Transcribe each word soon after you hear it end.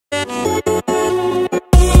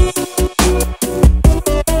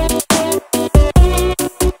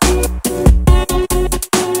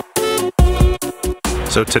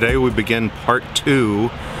So today we begin part 2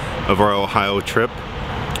 of our Ohio trip.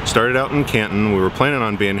 Started out in Canton. We were planning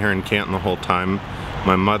on being here in Canton the whole time.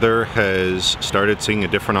 My mother has started seeing a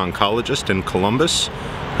different oncologist in Columbus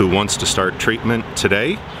who wants to start treatment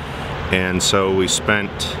today. And so we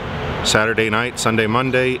spent Saturday night, Sunday,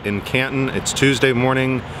 Monday in Canton. It's Tuesday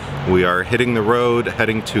morning. We are hitting the road,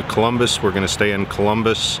 heading to Columbus. We're going to stay in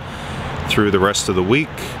Columbus through the rest of the week.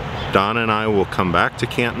 Donna and I will come back to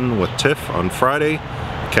Canton with Tiff on Friday,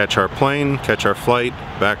 catch our plane, catch our flight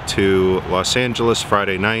back to Los Angeles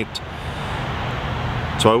Friday night.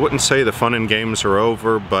 So I wouldn't say the fun and games are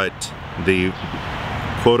over, but the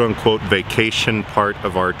quote-unquote vacation part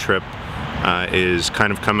of our trip is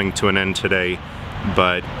kind of coming to an end today.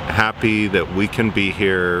 But happy that we can be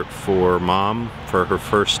here for Mom for her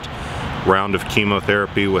first round of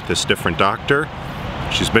chemotherapy with this different doctor.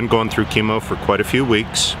 She's been going through chemo for quite a few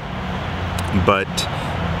weeks, but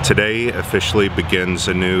today officially begins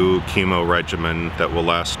a new chemo regimen that will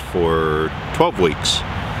last for 12 weeks.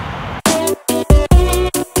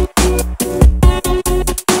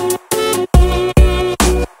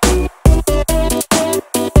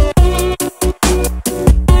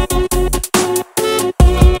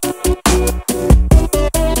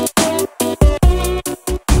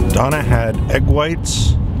 Donna had egg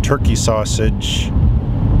whites, turkey sausage,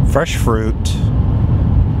 fresh fruit.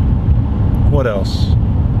 What else?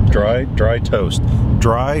 Dry toast.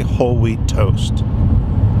 Dry whole wheat toast.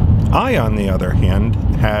 I, on the other hand,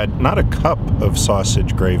 had not a cup of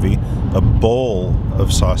sausage gravy, a bowl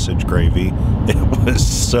of sausage gravy. It was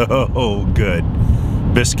so good.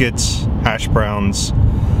 Biscuits, hash browns.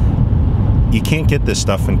 You can't get this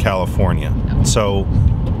stuff in California. So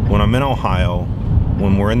when I'm in Ohio,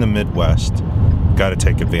 when we're in the Midwest, got to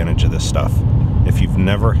take advantage of this stuff. If you've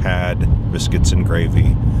never had biscuits and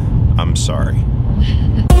gravy, I'm sorry.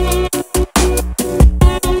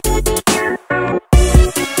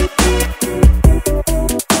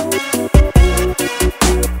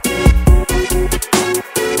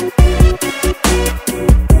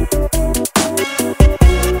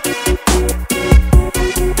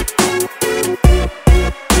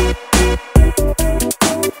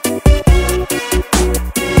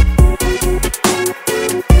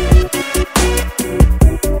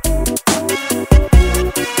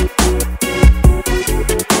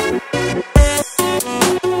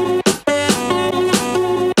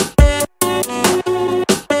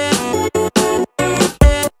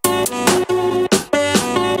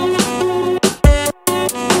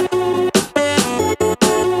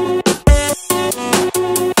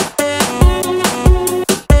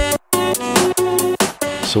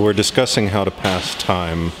 So we're discussing how to pass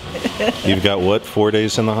time. You've got what, 4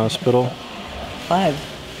 days in the hospital? 5.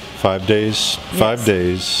 5 days? Yes. 5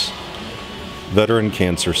 days. Veteran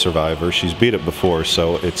cancer survivor. She's beat it before,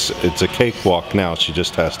 so it's a cakewalk now. She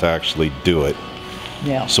just has to actually do it.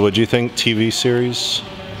 Yeah. So what do you think, TV series?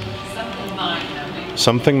 Something mind-numbing.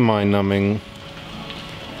 Something mind-numbing.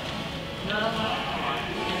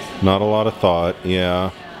 Not a lot of thought,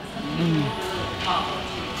 yeah.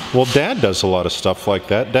 Well, Dad does a lot of stuff like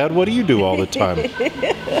that. Dad, what do you do all the time?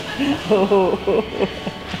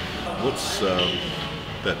 What's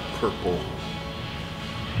that purple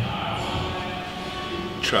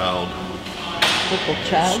child? Purple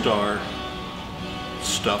child? Star.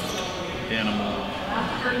 Stuffed animal.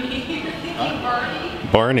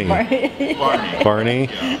 Barney. Barney.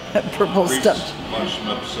 Yeah. Purple stuffed. Watch some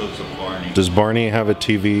episodes of Barney. Does Barney have a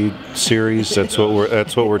TV series? That's what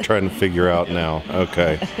we're trying to figure out now.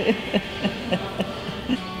 Okay.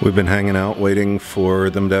 We've been hanging out waiting for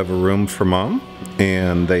them to have a room for Mom,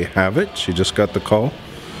 and they have it. She just got the call.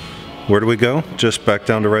 Where do we go? Just back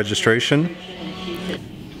down to registration?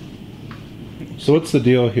 So what's the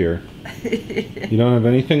deal here? You don't have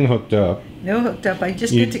anything hooked up. No hooked up. I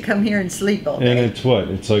just get to come here and sleep all day. And it's what?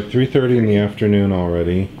 It's like 3:30 in the afternoon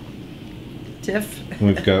already. Tiff?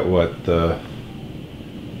 We've got what, the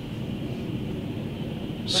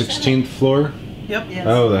 16th floor? Yep. Yes.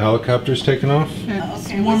 Oh, the helicopter's taken off?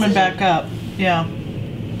 It's warming back up. Yeah.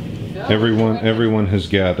 Everyone has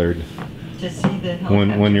gathered. To see the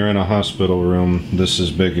helicopter. When you're in a hospital room, this is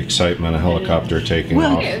big excitement, a helicopter taking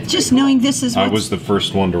off. Well, just knowing this is I what's... was the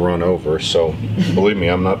first one to run over, so believe me,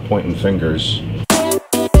 I'm not pointing fingers.